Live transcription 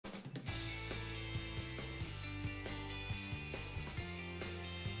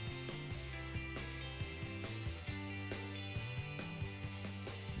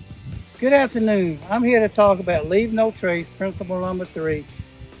Good afternoon. I'm here to talk about leave no trace, principle number 3,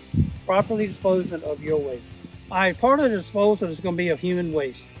 properly disposing of your waste. All right, part of the disposal is going to be of human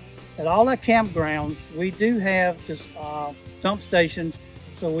waste. At all our campgrounds, we do have dump stations,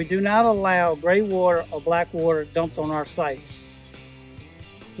 so we do not allow gray water or black water dumped on our sites.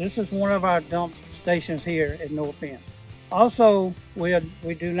 This is one of our dump stations here at North Bend. Also, we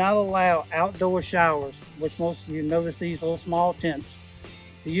do not allow outdoor showers, which most of you notice these little small tents.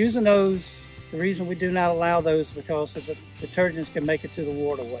 Using those, the reason we do not allow those is because the detergents can make it to the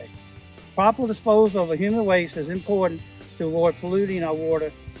waterway. Proper disposal of a human waste is important to avoid polluting our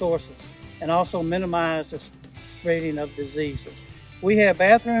water sources and also minimize the spreading of diseases. We have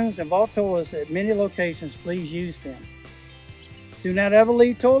bathrooms and vault toilets at many locations. Please use them. Do not ever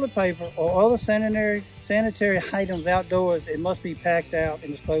leave toilet paper or other sanitary items outdoors. It must be packed out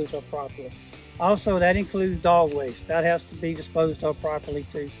and disposed of properly. Also, that includes dog waste. That has to be disposed of properly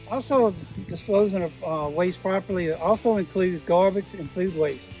too. Also, disposing of waste properly also includes garbage and food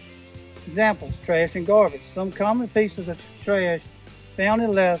waste. Examples: trash and garbage. Some common pieces of trash found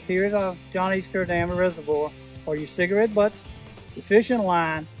and left here at Johnny's Kerr Dam Reservoir are your cigarette butts, your fishing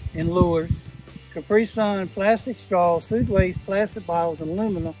line and lures, Capri Sun, plastic straws, food waste, plastic bottles, and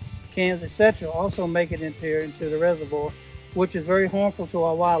aluminum cans, etc. also make it into the reservoir, which is very harmful to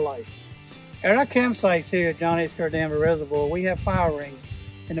our wildlife. At our campsites here at Johnny's Kerr Dam Reservoir, we have fire rings,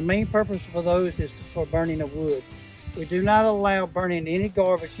 and the main purpose for those is for burning of wood. We do not allow burning any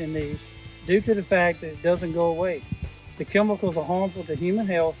garbage in these due to the fact that it doesn't go away. The chemicals are harmful to human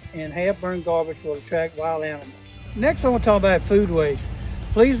health, and half-burned garbage will attract wild animals. Next, I want to talk about food waste.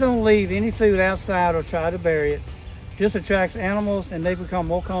 Please don't leave any food outside or try to bury it. This attracts animals and they become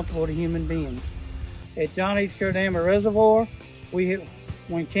more comfortable to human beings. At Johnny's Kerr Dam Reservoir,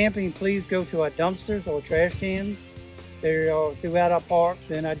 when camping, please go to our dumpsters or trash cans. They're throughout our parks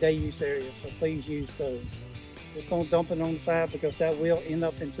and our day use areas, so please use those. Just don't dump it on the side because that will end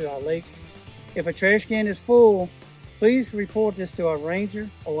up into our lakes. If a trash can is full, please report this to our ranger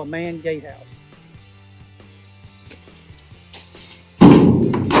or a manned gatehouse.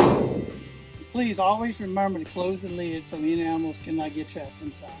 Please always remember to close the lid so any animals cannot get trapped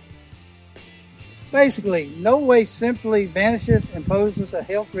inside. Basically, no waste simply vanishes and poses a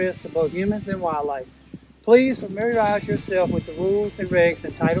health risk to both humans and wildlife. Please familiarize yourself with the rules and regs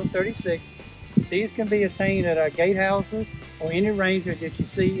in Title 36. These can be obtained at our gatehouses or any ranger that you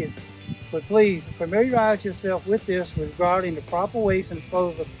see. But please familiarize yourself with this regarding the proper waste and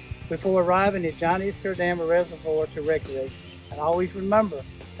disposal before arriving at Johnny's Kerr Dam Reservoir to recreate. And always remember,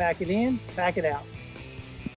 pack it in, pack it out.